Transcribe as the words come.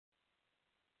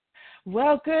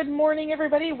Well, good morning,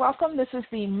 everybody. Welcome. This is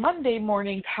the Monday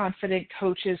Morning Confident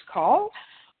Coaches Call.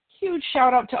 Huge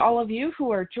shout out to all of you who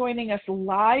are joining us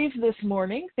live this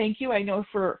morning. Thank you. I know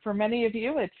for many of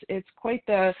you, it's quite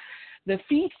the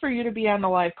feat for you to be on the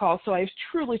live call, so I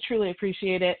truly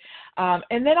appreciate it.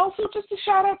 And then also just a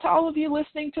shout out to all of you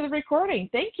listening to the recording.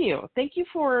 Thank you. Thank you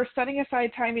for setting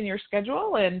aside time in your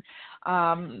schedule and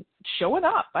showing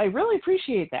up. I really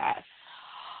appreciate that.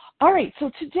 All right, so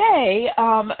today,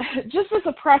 just as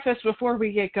a preface before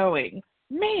we get going,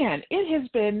 man, it has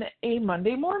been a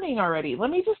Monday morning already.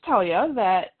 Let me just tell you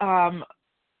that I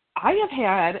have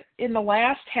had, in the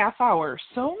last half hour,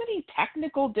 so many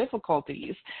technical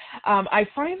difficulties. I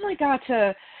finally got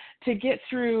to get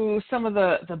through some of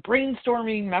the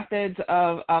brainstorming methods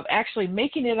of actually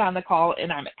making it on the call,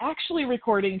 and I'm actually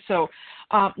recording. So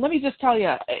let me just tell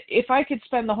you, if I could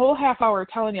spend the whole half hour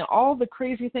telling you all the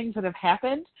crazy things that have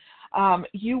happened,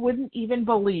 you wouldn't even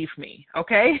believe me,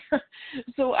 okay?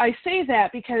 So I say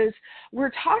that because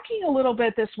we're talking a little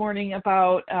bit this morning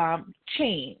about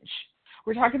change.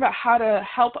 We're talking about how to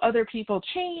help other people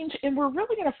change, and we're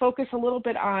really going to focus a little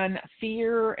bit on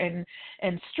fear and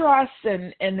stress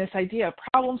and this idea of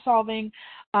problem solving.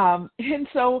 And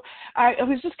so I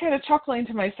was just kind of chuckling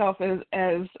to myself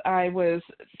as I was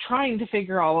trying to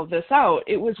figure all of this out.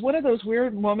 It was one of those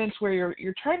weird moments where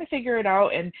you're trying to figure it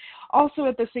out, and also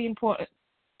at the same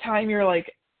time you're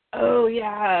like, oh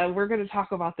yeah, we're going to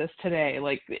talk about this today.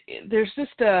 Like there's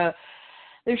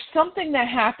something that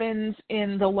happens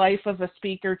in the life of a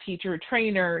speaker, teacher,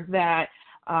 trainer that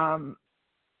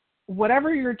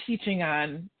whatever you're teaching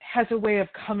on has a way of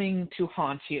coming to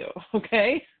haunt you,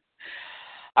 okay?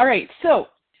 All right, so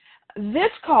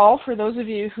this call, for those of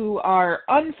you who are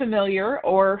unfamiliar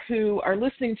or who are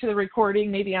listening to the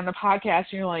recording, maybe on the podcast,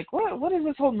 and you're like, what is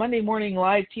this whole Monday morning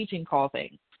live teaching call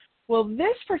thing? Well,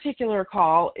 this particular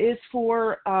call is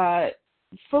for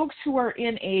folks who are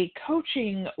in a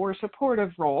coaching or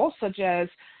supportive role, such as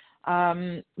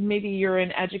maybe you're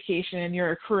in education and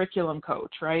you're a curriculum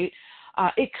coach, right?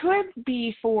 It could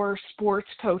be for sports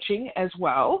coaching as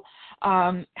well.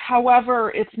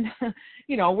 However, it's,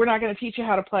 we're not going to teach you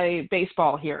how to play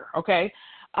baseball here, okay?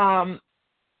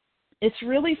 It's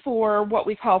really for what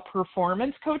we call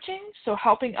performance coaching, so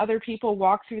helping other people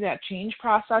walk through that change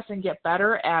process and get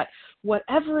better at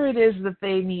whatever it is that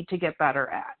they need to get better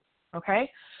at, okay?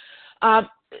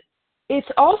 It's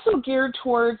also geared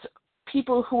towards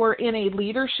people who are in a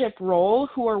leadership role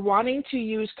who are wanting to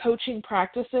use coaching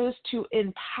practices to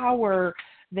empower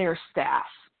their staff.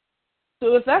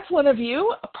 So if that's one of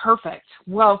you, perfect,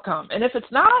 welcome. And if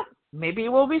it's not, maybe it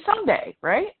will be someday,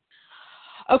 right?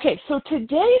 Okay, so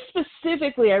today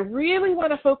specifically, I really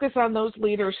want to focus on those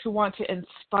leaders who want to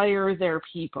inspire their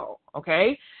people,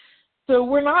 okay? So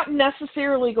we're not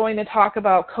necessarily going to talk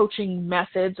about coaching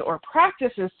methods or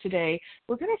practices today.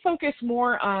 We're going to focus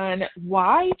more on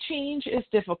why change is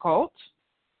difficult.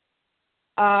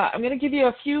 I'm going to give you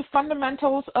a few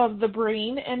fundamentals of the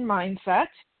brain and mindset.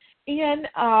 And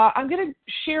I'm going to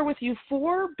share with you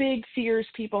 4 big fears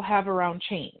people have around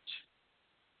change.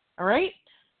 All right?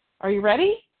 Are you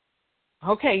ready?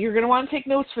 Okay, you're going to want to take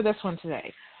notes for this one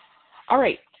today. All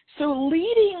right. So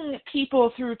leading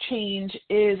people through change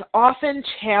is often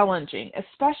challenging,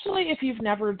 especially if you've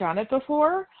never done it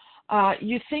before.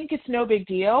 You think it's no big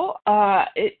deal.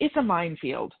 It's a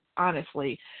minefield,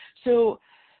 honestly. So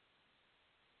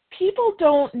people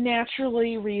don't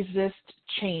naturally resist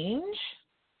change,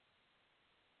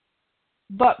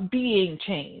 but being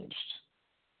changed.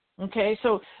 Okay,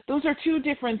 so those are 2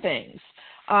 different things.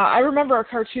 I remember a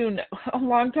cartoon a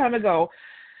long time ago.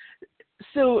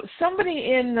 So somebody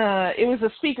it was a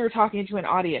speaker talking to an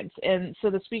audience, and so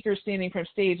the speaker's standing from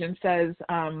stage and says,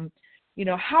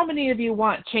 how many of you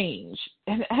want change?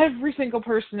 And every single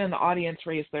person in the audience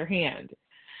raised their hand.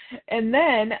 And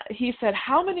then he said,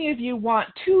 how many of you want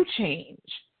to change?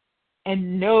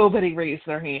 And nobody raised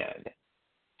their hand.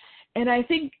 And I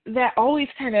think that always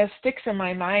kind of sticks in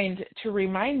my mind to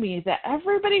remind me that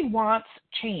everybody wants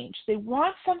change. They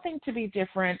want something to be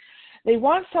different. They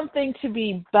want something to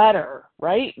be better,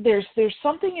 right? There's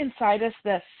something inside us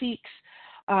that seeks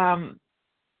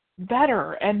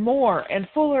better and more and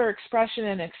fuller expression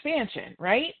and expansion,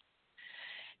 right?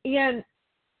 And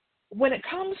when it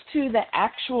comes to the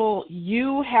actual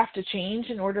you have to change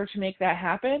in order to make that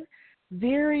happen,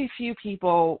 very few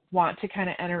people want to kind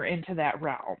of enter into that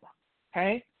realm,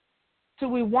 okay? So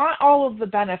we want all of the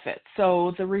benefits,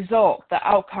 so the result, the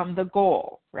outcome, the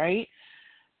goal, right?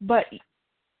 But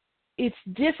it's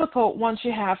difficult once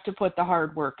you have to put the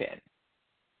hard work in.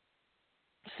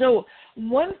 So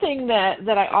one thing that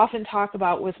I often talk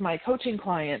about with my coaching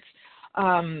clients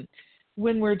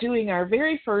when we're doing our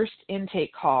very first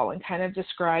intake call and kind of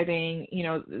describing,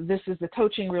 this is the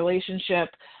coaching relationship,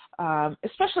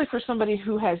 especially for somebody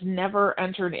who has never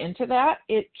entered into that,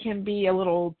 it can be a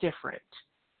little different.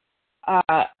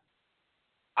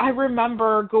 I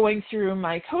remember going through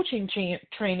my coaching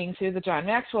training through the John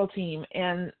Maxwell team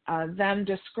and them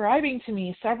describing to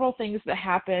me several things that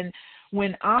happened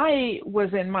when I was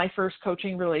in my first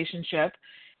coaching relationship.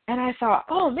 And I thought,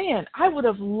 oh man, I would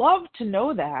have loved to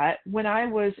know that when I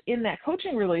was in that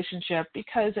coaching relationship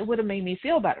because it would have made me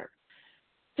feel better.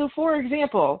 So for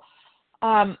example,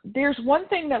 there's one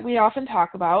thing that we often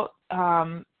talk about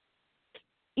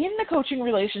in the coaching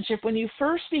relationship when you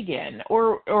first begin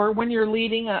or when you're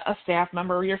leading a staff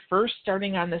member or you're first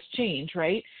starting on this change,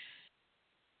 right?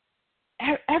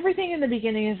 Everything in the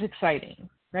beginning is exciting,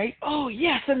 right? Oh,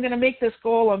 yes, I'm going to make this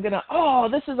goal.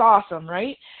 This is awesome,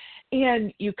 right?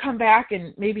 And you come back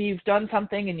and maybe you've done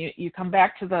something and you come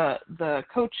back to the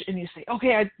coach and you say,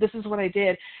 okay, this is what I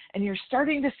did. And you're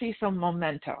starting to see some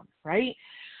momentum, right?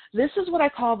 This is what I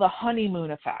call the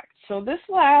honeymoon effect. So this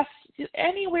lasts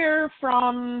anywhere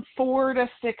from 4 to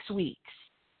 6 weeks,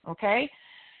 okay?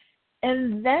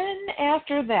 And then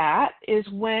after that is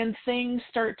when things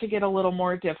start to get a little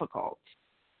more difficult.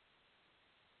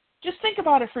 Just think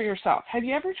about it for yourself. Have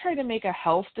you ever tried to make a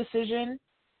health decision?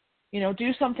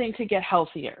 Do something to get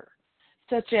healthier,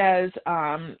 such as,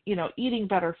 eating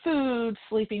better food,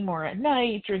 sleeping more at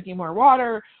night, drinking more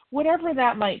water, whatever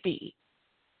that might be.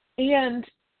 And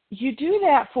you do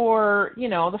that for,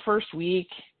 the first week,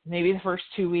 maybe the first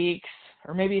 2 weeks,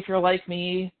 or maybe if you're like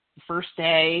me, the first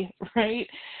day, right?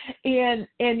 And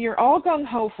you're all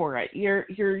gung-ho for it.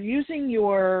 You're using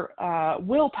your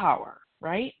willpower,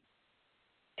 right?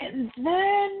 And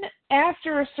then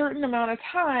after a certain amount of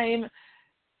time,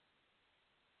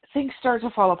 things start to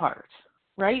fall apart,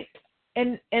 right?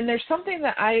 And there's something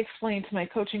that I explained to my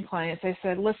coaching clients. I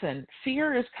said, listen,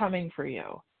 fear is coming for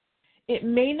you. It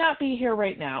may not be here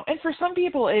right now. And for some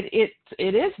people, it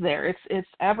is there. It's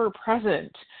ever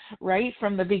present, right?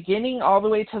 From the beginning all the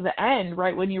way to the end,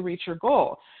 right when you reach your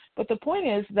goal. But the point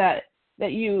is that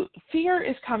fear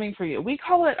is coming for you. We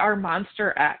call it our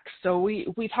monster X. So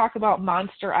we talk about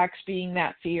monster X being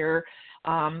that fear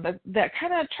that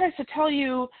kind of tries to tell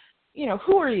you,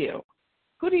 who are you?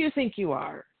 Who do you think you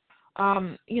are?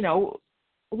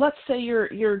 Let's say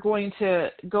you're going to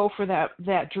go for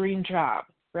that dream job,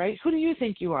 right? Who do you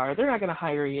think you are? They're not going to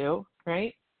hire you,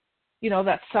 right?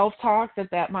 That self-talk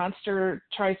that monster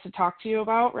tries to talk to you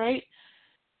about, right?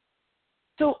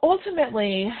 So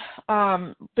ultimately,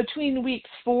 between weeks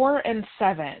 4 and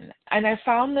 7, and I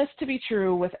found this to be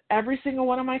true with every single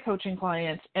one of my coaching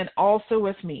clients and also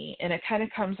with me, and it kind of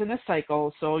comes in a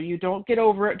cycle, so you don't get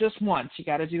over it just once. You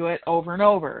got to do it over and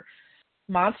over.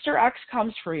 Monster X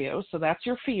comes for you, so that's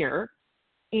your fear,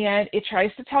 and it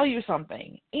tries to tell you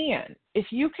something. And if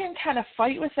you can kind of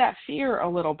fight with that fear a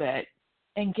little bit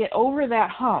and get over that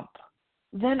hump,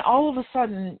 then all of a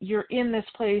sudden you're in this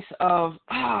place of,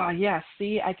 yes,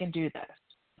 see, I can do this,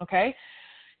 okay?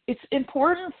 It's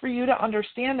important for you to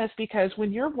understand this because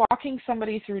when you're walking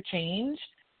somebody through change,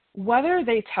 whether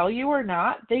they tell you or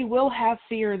not, they will have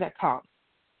fear that comes.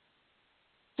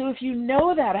 So if you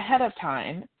know that ahead of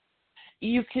time,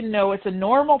 you can know it's a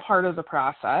normal part of the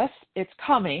process, it's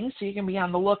coming, so you can be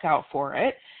on the lookout for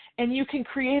it, and you can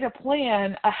create a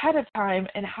plan ahead of time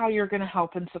and how you're going to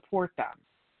help and support them.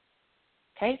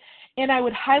 Okay? And I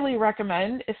would highly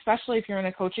recommend, especially if you're in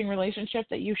a coaching relationship,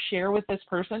 that you share with this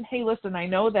person, hey, listen, I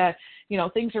know that,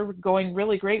 things are going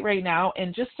really great right now,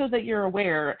 and just so that you're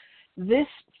aware, this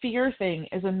fear thing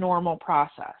is a normal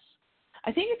process.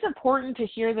 I think it's important to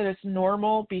hear that it's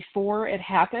normal before it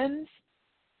happens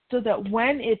so that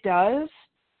when it does,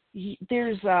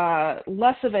 there's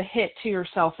less of a hit to your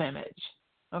self-image,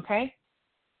 okay?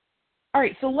 All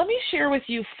right, so let me share with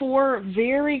you 4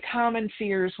 very common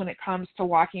fears when it comes to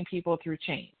walking people through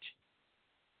change.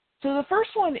 So the first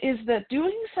one is that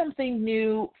doing something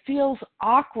new feels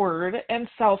awkward and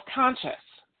self-conscious,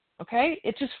 okay?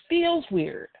 It just feels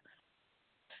weird.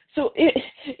 So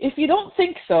if you don't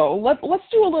think so, let's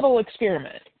do a little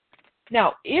experiment.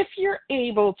 Now, if you're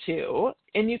able to,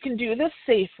 and you can do this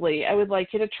safely, I would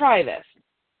like you to try this.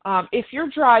 If you're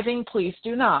driving, please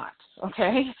do not,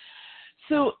 okay?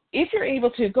 So if you're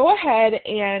able to, go ahead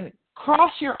and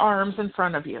cross your arms in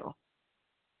front of you,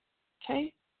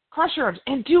 okay? Cross your arms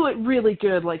and do it really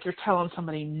good like you're telling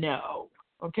somebody no,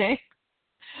 okay?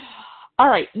 All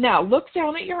right, now look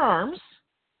down at your arms.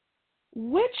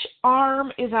 Which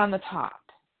arm is on the top?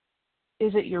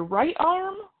 Is it your right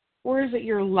arm or is it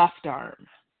your left arm?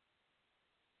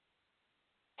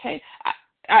 Okay,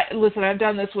 listen, I've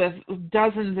done this with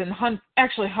dozens and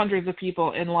actually hundreds of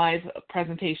people in live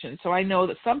presentations. So I know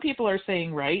that some people are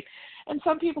saying right and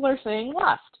some people are saying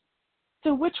left.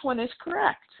 So which one is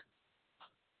correct?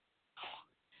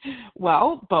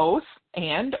 Well, both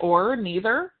and or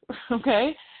neither.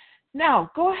 Okay.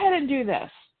 Now go ahead and do this.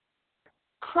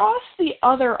 Cross the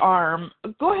other arm.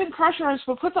 Go ahead and cross your arms,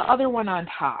 but put the other one on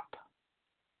top.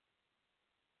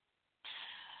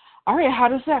 All right, how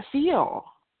does that feel?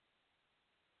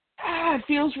 It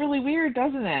feels really weird,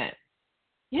 doesn't it?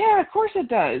 Yeah, of course it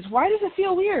does. Why does it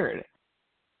feel weird?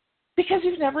 Because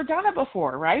you've never done it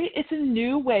before, right? It's a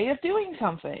new way of doing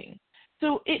something.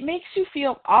 So it makes you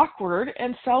feel awkward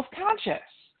and self-conscious.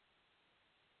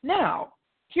 Now,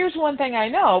 here's one thing I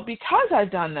know. Because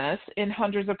I've done this in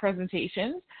hundreds of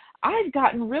presentations, I've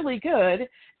gotten really good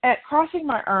at crossing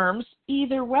my arms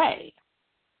either way.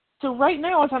 So right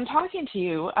now, as I'm talking to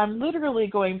you, I'm literally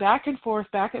going back and forth,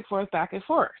 back and forth, back and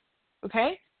forth.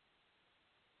 Okay?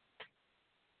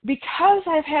 Because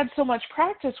I've had so much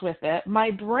practice with it, my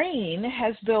brain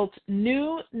has built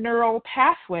new neural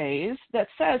pathways that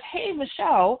says, hey,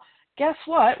 Michelle, guess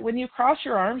what? When you cross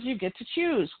your arms, you get to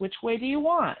choose. Which way do you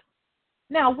want?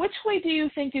 Now, which way do you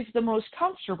think is the most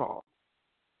comfortable?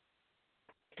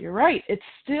 You're right. It's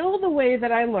still the way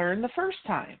that I learned the first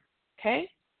time. Okay?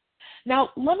 Now,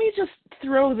 let me just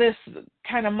throw this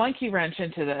kind of monkey wrench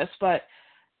into this, but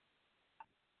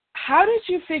how did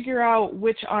you figure out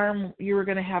which arm you were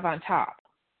going to have on top?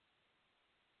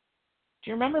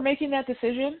 Do you remember making that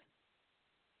decision?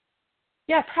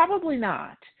 Yeah, probably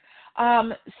not.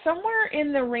 Somewhere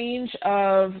in the range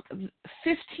of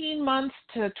 15 months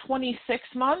to 26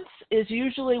 months is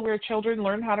usually where children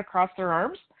learn how to cross their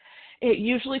arms. It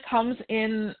usually comes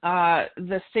in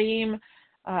the same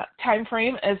time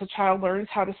frame as a child learns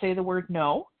how to say the word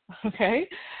no, okay?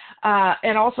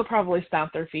 And also probably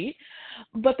stomp their feet.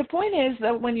 But the point is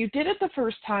that when you did it the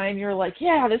first time, you're like,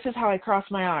 yeah, this is how I cross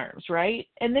my arms, right?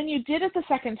 And then you did it the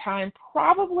second time,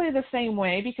 probably the same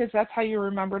way because that's how you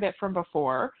remembered it from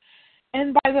before.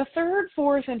 And by the third,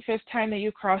 fourth, and fifth time that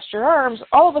you crossed your arms,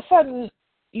 all of a sudden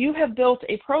you have built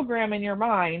a program in your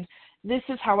mind, this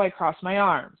is how I cross my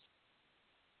arms,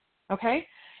 okay?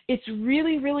 It's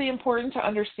really, really important to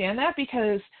understand that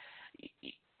because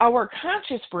our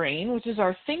conscious brain, which is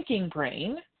our thinking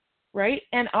brain, right,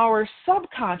 and our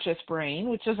subconscious brain,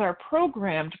 which is our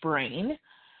programmed brain.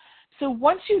 So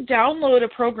once you download a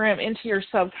program into your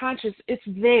subconscious, it's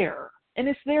there, and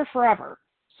it's there forever.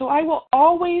 So I will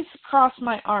always cross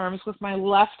my arms with my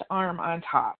left arm on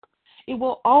top. It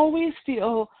will always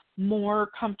feel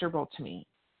more comfortable to me.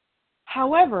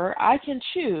 However, I can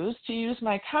choose to use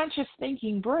my conscious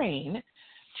thinking brain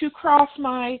to cross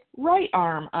my right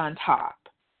arm on top.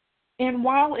 And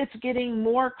while it's getting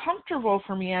more comfortable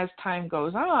for me as time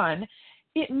goes on,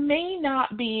 it may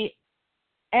not be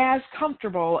as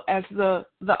comfortable as the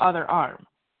other arm.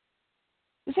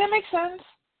 Does that make sense?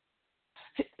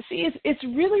 See, it's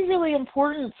really, really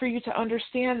important for you to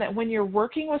understand that when you're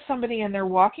working with somebody and they're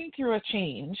walking through a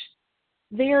change,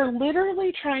 they are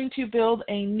literally trying to build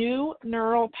a new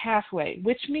neural pathway,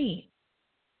 which means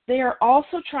they are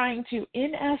also trying to,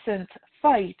 in essence,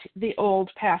 fight the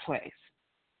old pathways.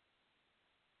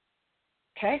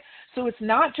 Okay? So it's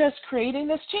not just creating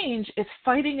this change, it's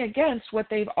fighting against what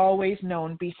they've always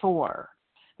known before.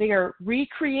 They are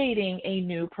recreating a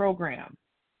new program.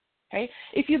 Okay?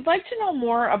 If you'd like to know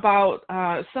more about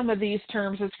some of these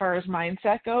terms as far as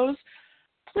mindset goes,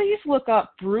 please look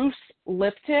up Bruce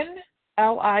Lipton,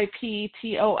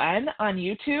 Lipton, on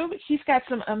YouTube. He's got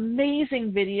some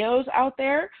amazing videos out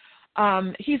there.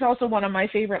 He's also one of my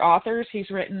favorite authors. He's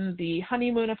written The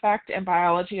Honeymoon Effect and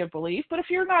Biology of Belief. But if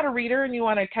you're not a reader and you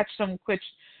want to catch some quick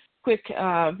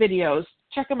videos,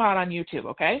 check them out on YouTube,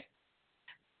 okay?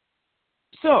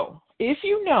 So if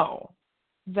you know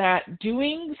that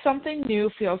doing something new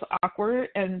feels awkward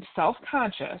and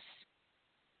self-conscious,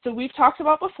 so we've talked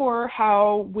about before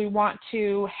how we want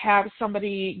to have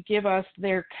somebody give us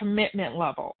their commitment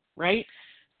level, right?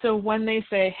 So when they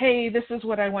say, hey, this is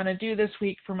what I want to do this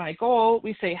week for my goal,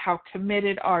 we say, how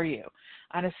committed are you?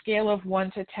 On a scale of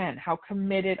 1 to 10, how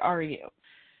committed are you?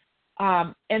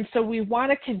 And so we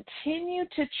want to continue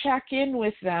to check in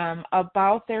with them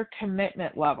about their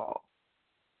commitment level.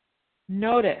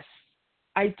 Notice,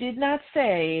 I did not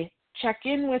say check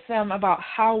in with them about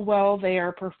how well they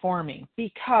are performing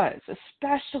because,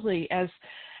 especially as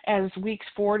weeks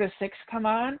 4 to 6 come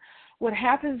on, what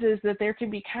happens is that there can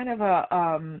be kind of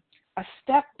a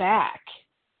step back,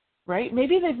 right?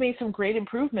 Maybe they've made some great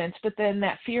improvements, but then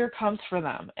that fear comes for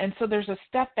them. And so there's a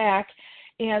step back,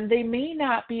 and they may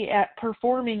not be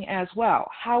performing as well.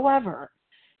 However,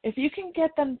 if you can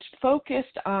get them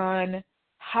focused on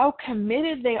how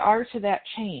committed they are to that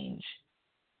change,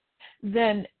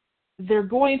 then they're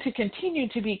going to continue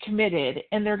to be committed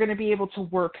and they're going to be able to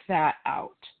work that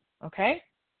out. Okay?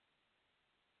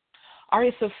 All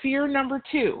right, so fear number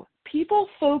 2. People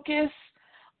focus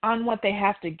on what they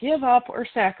have to give up or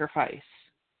sacrifice.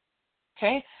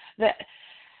 Okay? That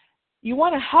you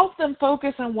want to help them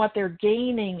focus on what they're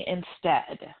gaining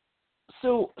instead.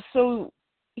 So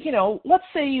let's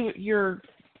say you're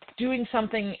doing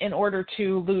something in order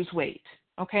to lose weight.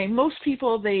 Okay? Most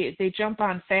people, they jump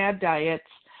on fad diets.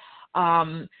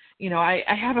 I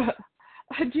have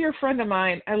a dear friend of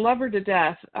mine. I love her to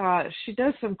death. She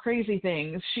does some crazy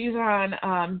things. She's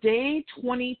on day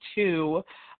 22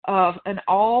 of an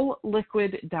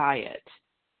all-liquid diet.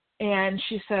 And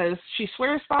she says she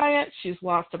swears by it. She's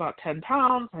lost about 10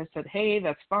 pounds. I said, hey,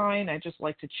 that's fine. I just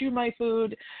like to chew my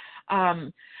food.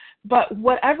 But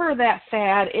whatever that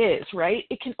fad is, right,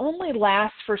 it can only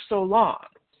last for so long.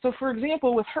 So, for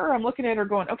example, with her, I'm looking at her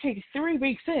going, okay, 3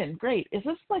 weeks in, great. Is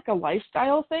this like a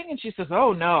lifestyle thing? And she says,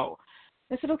 oh, no.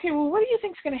 I said, okay, well, what do you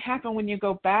think is going to happen when you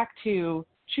go back to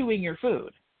chewing your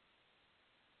food?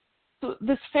 So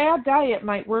this fad diet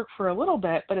might work for a little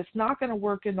bit, but it's not going to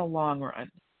work in the long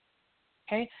run.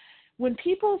 Okay? When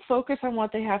people focus on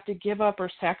what they have to give up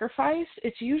or sacrifice,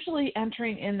 it's usually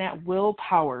entering in that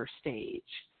willpower stage.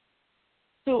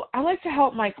 So I like to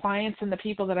help my clients and the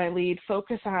people that I lead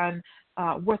focus on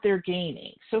what they're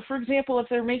gaining. So, for example, if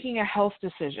they're making a health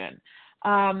decision,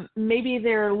 maybe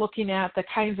they're looking at the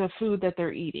kinds of food that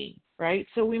they're eating, right?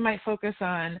 So we might focus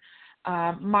on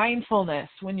mindfulness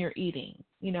when you're eating.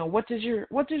 What does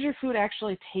your food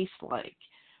actually taste like?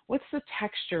 What's the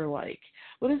texture like?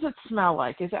 What does it smell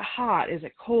like? Is it hot? Is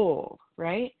it cold,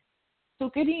 right? So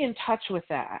getting in touch with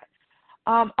that.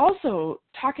 Also,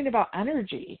 talking about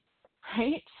energy,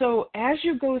 right? So as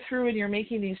you go through and you're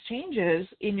making these changes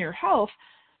in your health,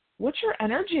 what's your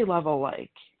energy level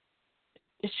like?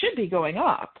 It should be going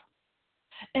up.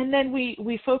 And then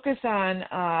we focus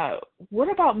on what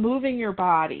about moving your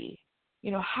body?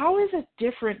 How is it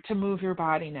different to move your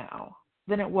body now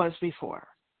than it was before,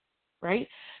 right?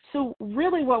 So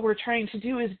really what we're trying to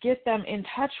do is get them in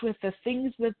touch with the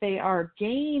things that they are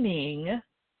gaining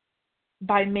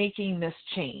by making this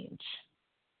change.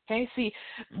 Okay, see,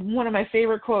 one of my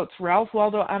favorite quotes, Ralph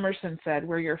Waldo Emerson said,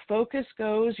 where your focus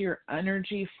goes, your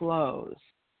energy flows.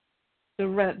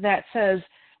 So that says,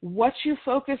 what you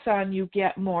focus on, you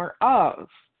get more of.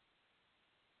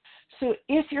 So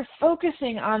if you're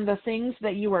focusing on the things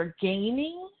that you are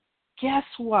gaining, guess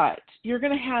what? You're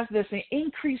going to have this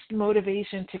increased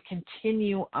motivation to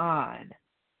continue on.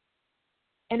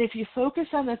 And if you focus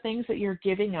on the things that you're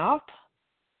giving up,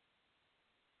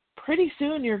 pretty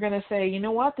soon you're going to say, you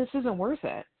know what, this isn't worth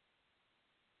it.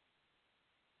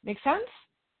 Make sense?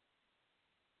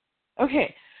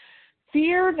 Okay,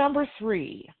 fear number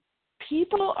 3.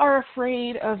 People are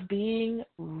afraid of being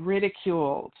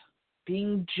ridiculed,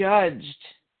 being judged,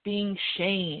 being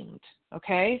shamed,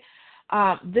 okay?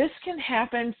 This can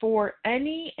happen for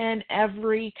any and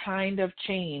every kind of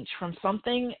change, from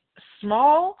something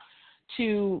small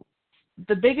to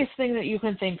the biggest thing that you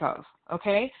can think of,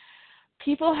 okay?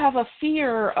 People have a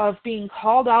fear of being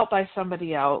called out by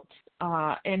somebody else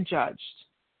and judged.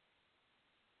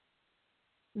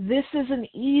 This is an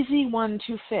easy one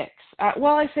to fix.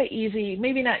 Well, I say easy,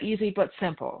 maybe not easy, but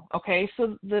simple, okay?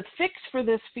 So the fix for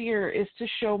this fear is to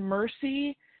show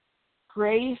mercy,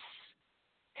 grace,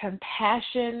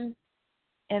 compassion,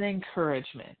 and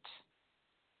encouragement.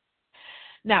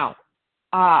 Now,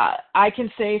 I can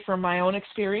say from my own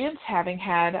experience, having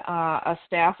had a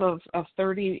staff of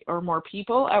 30 or more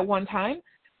people at one time,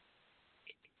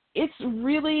 it's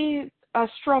really a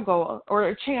struggle or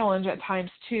a challenge at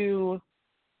times to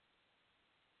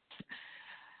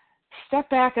step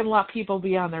back and let people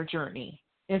be on their journey,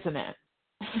 isn't it?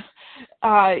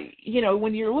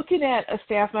 When you're looking at a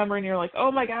staff member and you're like,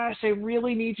 oh my gosh, I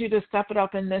really need you to step it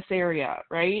up in this area,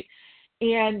 right?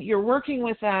 And you're working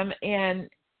with them and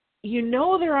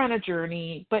they're on a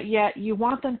journey, but yet you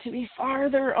want them to be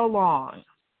farther along,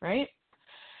 right?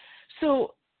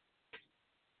 So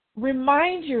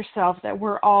remind yourself that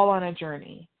we're all on a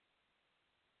journey.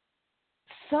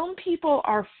 Some people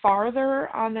are farther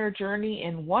on their journey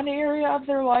in one area of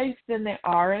their life than they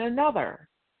are in another.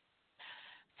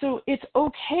 So it's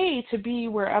okay to be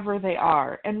wherever they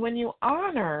are. And when you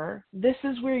honor, this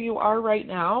is where you are right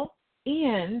now,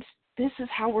 and this is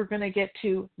how we're going to get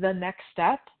to the next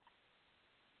step,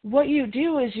 what you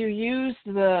do is you use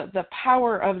the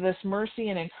power of this mercy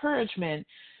and encouragement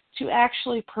to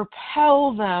actually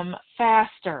propel them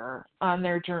faster on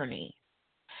their journey.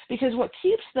 Because what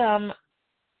keeps them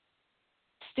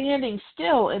standing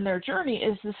still in their journey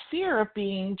is this fear of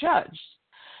being judged.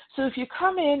 So if you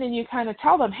come in and you kind of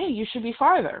tell them, hey, you should be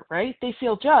farther, right? They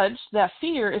feel judged. That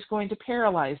fear is going to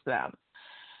paralyze them.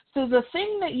 So the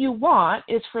thing that you want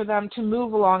is for them to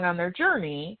move along on their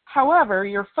journey. However,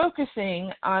 you're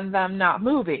focusing on them not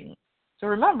moving. So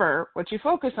remember, what you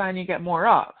focus on, you get more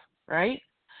of, right?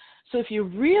 So if you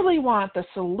really want the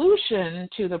solution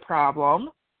to the problem,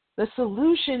 the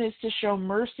solution is to show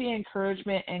mercy,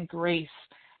 encouragement, and grace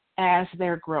as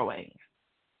they're growing.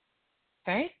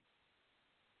 Okay?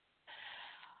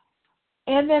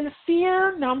 And then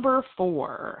fear number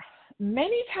 4.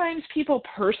 Many times people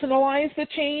personalize the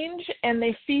change and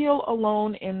they feel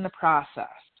alone in the process.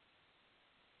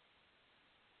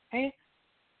 Okay?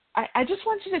 I just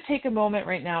want you to take a moment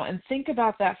right now and think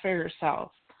about that for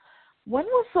yourself. When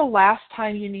was the last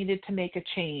time you needed to make a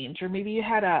change, or maybe you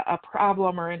had a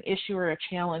problem or an issue or a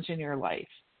challenge in your life?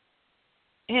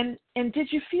 And did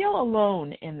you feel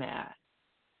alone in that?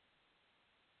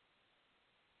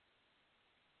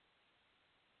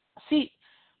 See,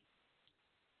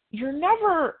 you're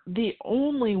never the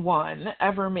only one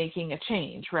ever making a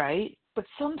change, right? But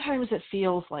sometimes it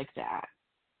feels like that.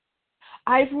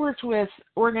 I've worked with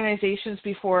organizations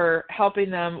before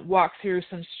helping them walk through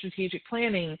some strategic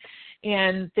planning,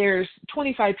 and there's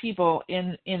 25 people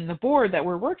in the board that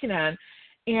we're working on,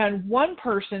 and one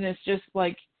person is just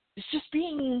like, it's just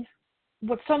being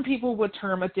what some people would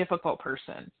term a difficult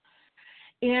person.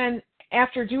 And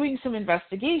after doing some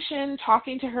investigation,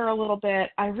 talking to her a little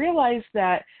bit, I realized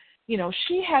that,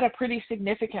 she had a pretty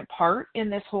significant part in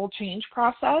this whole change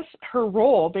process. Her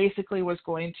role basically was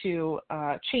going to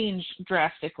change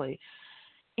drastically.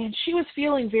 And she was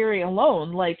feeling very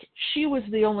alone, like she was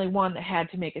the only one that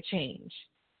had to make a change.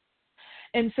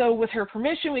 And so with her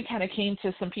permission, we kind of came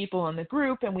to some people in the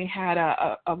group, and we had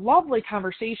a lovely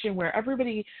conversation where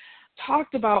everybody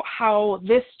talked about how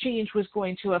this change was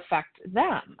going to affect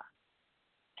them.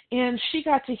 And she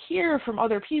got to hear from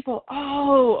other people,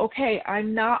 oh, okay,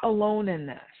 I'm not alone in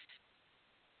this.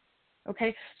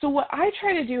 Okay, so what I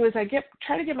try to do is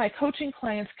try to get my coaching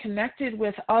clients connected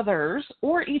with others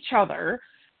or each other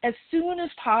as soon as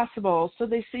possible so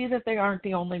they see that they aren't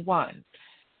the only one.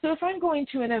 So if I'm going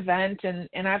to an event and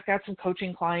I've got some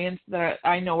coaching clients that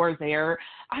I know are there,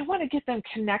 I want to get them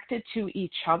connected to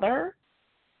each other.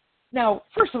 Now,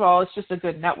 first of all, it's just a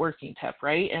good networking tip,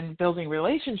 right, and building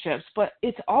relationships, but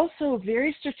it's also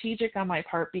very strategic on my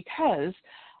part because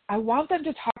I want them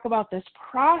to talk about this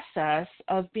process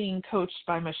of being coached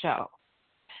by Michelle.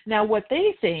 Now, what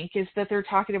they think is that they're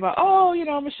talking about, oh,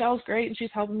 Michelle's great and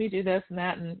she's helping me do this and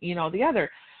that and, the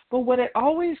other. But what it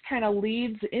always kind of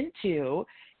leads into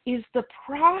is the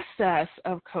process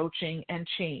of coaching and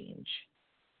change.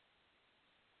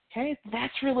 Okay,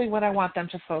 that's really what I want them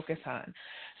to focus on.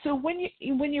 So when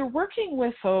you're working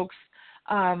with folks,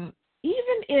 even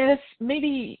if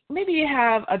maybe you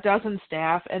have a dozen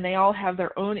staff and they all have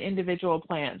their own individual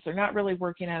plans, they're not really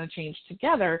working on a change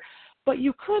together, but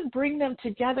you could bring them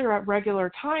together at regular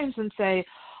times and say,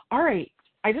 all right,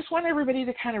 I just want everybody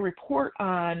to kind of report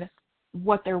on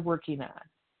what they're working on.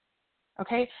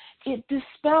 Okay, it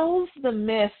dispels the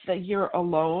myth that you're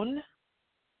alone.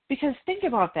 Because think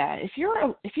about that. If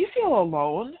you feel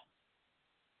alone,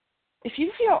 if you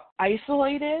feel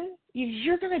isolated,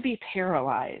 you're going to be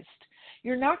paralyzed.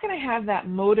 You're not going to have that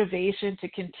motivation to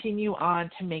continue on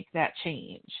to make that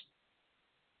change.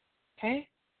 Okay?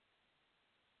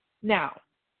 Now,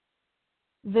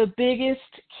 the biggest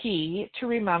key to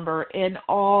remember in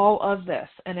all of this,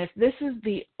 and if this is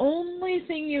the only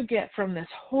thing you get from this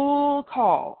whole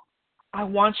call, I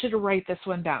want you to write this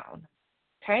one down.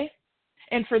 Okay?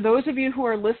 And for those of you who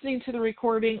are listening to the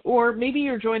recording, or maybe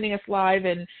you're joining us live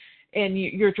and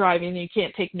you're driving and you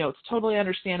can't take notes, totally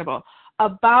understandable.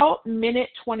 About minute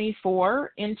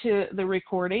 24 into the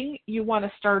recording, you want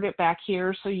to start it back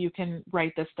here so you can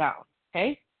write this down,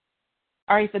 okay?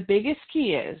 All right, the biggest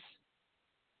key is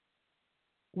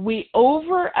we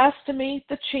overestimate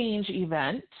the change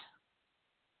event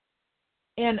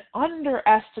and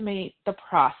underestimate the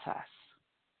process.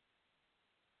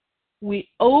 We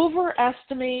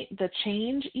overestimate the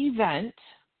change event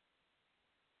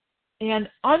and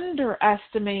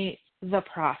underestimate the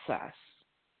process.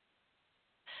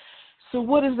 So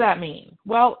what does that mean?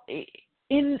 Well,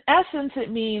 in essence,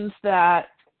 it means that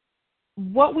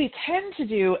what we tend to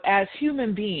do as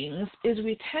human beings is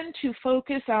we tend to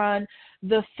focus on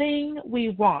the thing we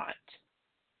want.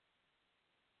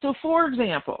 So for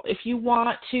example, if you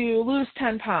want to lose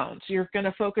 10 pounds, you're going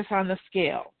to focus on the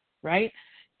scale, right?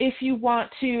 If you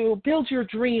want to build your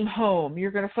dream home,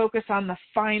 you're going to focus on the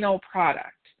final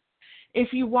product.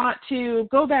 If you want to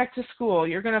go back to school,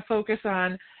 you're going to focus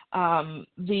on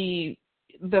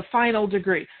the final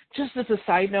degree. Just as a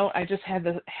side note, I just had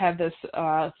this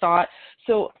thought.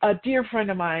 So a dear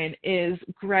friend of mine is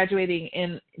graduating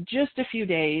in just a few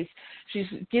days. She's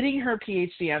getting her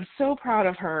PhD. I'm so proud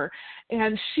of her.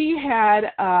 And she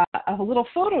had a little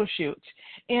photo shoot,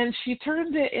 and she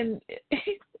turned it in.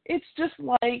 It's just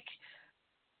like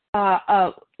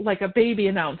a baby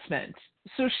announcement.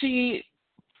 So she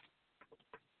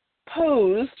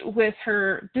posed with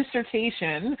her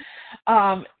dissertation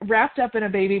wrapped up in a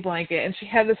baby blanket, and she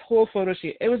had this whole photo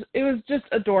shoot. It was just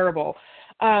adorable.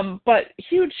 But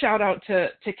huge shout out to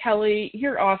Kelly.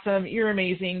 You're awesome. You're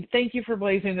amazing. Thank you for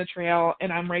blazing the trail,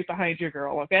 and I'm right behind you,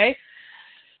 girl, okay?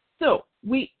 So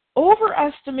we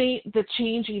overestimate the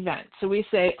change event. So we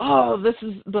say, oh,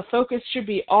 the focus should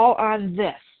be all on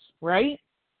this, right?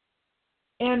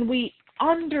 And we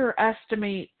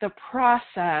underestimate the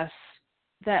process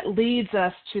that leads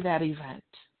us to that event.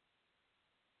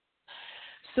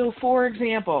 So for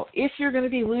example, if you're going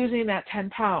to be losing that 10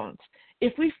 pounds,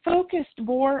 if we focused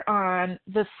more on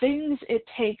the things it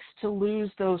takes to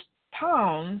lose those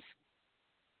pounds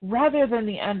rather than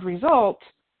the end result,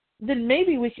 then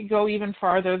maybe we could go even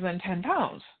farther than 10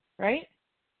 pounds, right?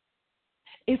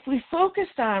 If we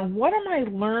focused on what am I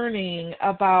learning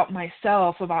about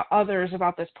myself, about others,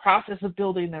 about this process of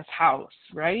building this house,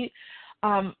 right?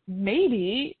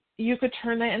 Maybe you could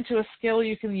turn that into a skill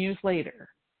you can use later.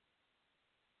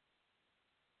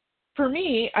 For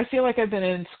me, I feel like I've been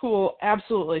in school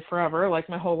absolutely forever, like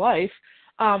my whole life,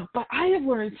 but I have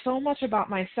learned so much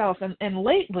about myself, and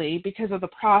lately, because of the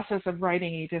process of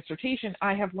writing a dissertation,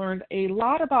 I have learned a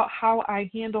lot about how I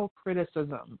handle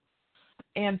criticism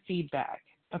and feedback,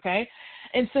 okay?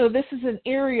 And so this is an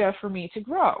area for me to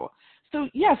grow. So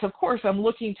yes, of course, I'm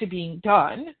looking to being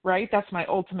done, right? That's my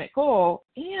ultimate goal.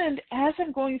 And as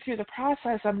I'm going through the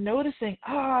process, I'm noticing,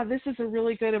 this is a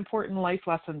really good, important life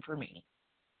lesson for me,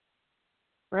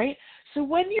 right? So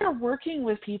when you're working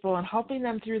with people and helping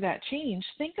them through that change,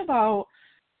 think about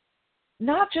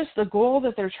not just the goal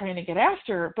that they're trying to get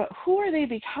after, but who are they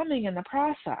becoming in the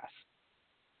process?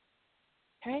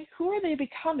 Okay? Who are they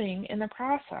becoming in the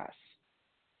process?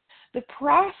 The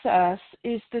process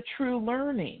is the true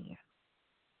learning,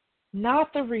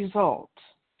 not the result.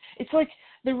 It's like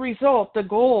the result, the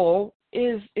goal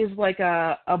is like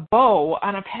a bow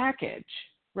on a package,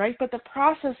 right? But the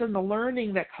process and the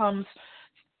learning that comes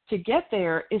to get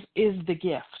there is the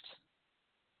gift.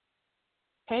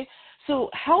 Okay? So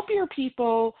help your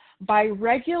people by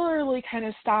regularly kind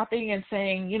of stopping and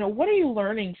saying, what are you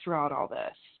learning throughout all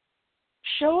this?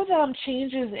 Show them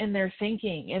changes in their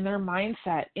thinking, in their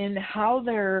mindset, in how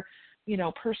they're,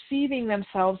 perceiving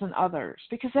themselves and others,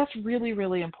 because that's really,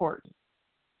 really important.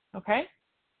 Okay?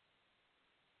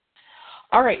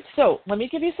 All right, so let me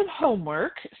give you some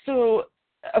homework. So,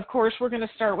 of course, we're going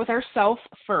to start with ourself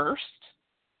first.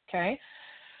 Okay?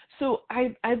 So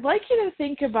I'd like you to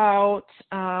think about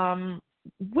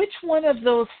which one of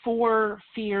those 4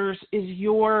 fears is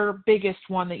your biggest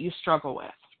one that you struggle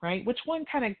with, right? Which one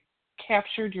kind of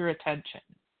captured your attention?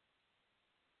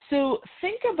 So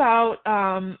think about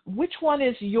which one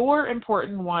is your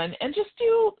important one, and just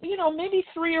do, maybe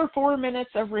 3 or 4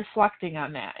 minutes of reflecting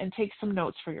on that and take some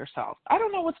notes for yourself. I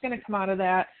don't know what's going to come out of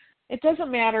that. It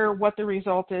doesn't matter what the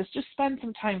result is. Just spend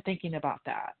some time thinking about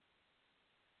that.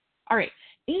 All right.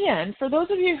 And for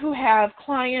those of you who have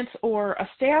clients or a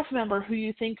staff member who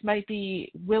you think might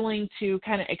be willing to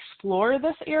kind of explore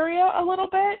this area a little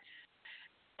bit,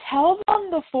 tell them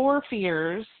the 4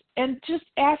 fears and just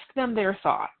ask them their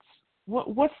thoughts.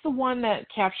 What's the one that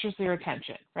captures their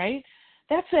attention, right?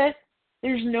 That's it.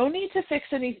 There's no need to fix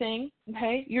anything,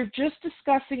 okay? You're just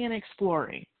discussing and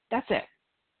exploring. That's it,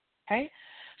 okay?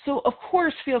 So, of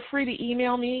course, feel free to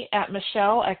email me at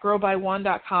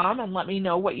michelle@growby1.com and let me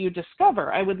know what you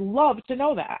discover. I would love to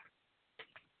know that.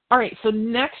 All right, so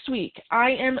next week,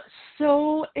 I am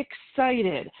so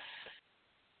excited.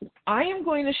 I am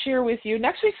going to share with you,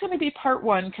 next week's going to be part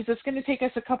 1 because it's going to take us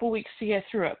a couple weeks to get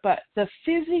through it, but the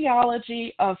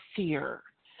physiology of fear.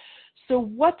 So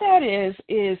what that is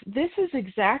this is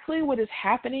exactly what is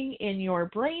happening in your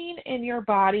brain and your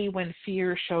body when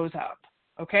fear shows up.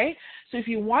 Okay? So if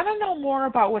you want to know more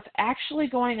about what's actually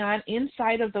going on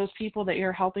inside of those people that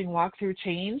you're helping walk through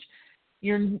change,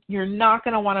 you're not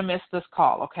going to want to miss this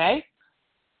call, okay?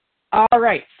 All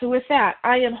right, so with that,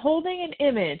 I am holding an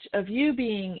image of you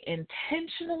being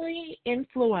intentionally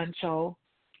influential,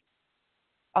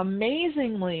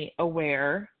 amazingly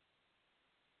aware,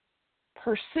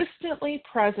 persistently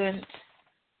present,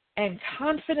 and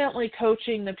confidently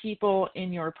coaching the people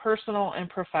in your personal and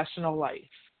professional life.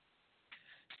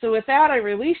 So with that, I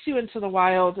release you into the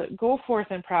wild. Go forth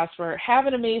and prosper. Have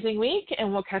an amazing week,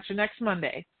 and we'll catch you next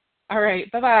Monday. All right.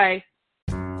 Bye-bye.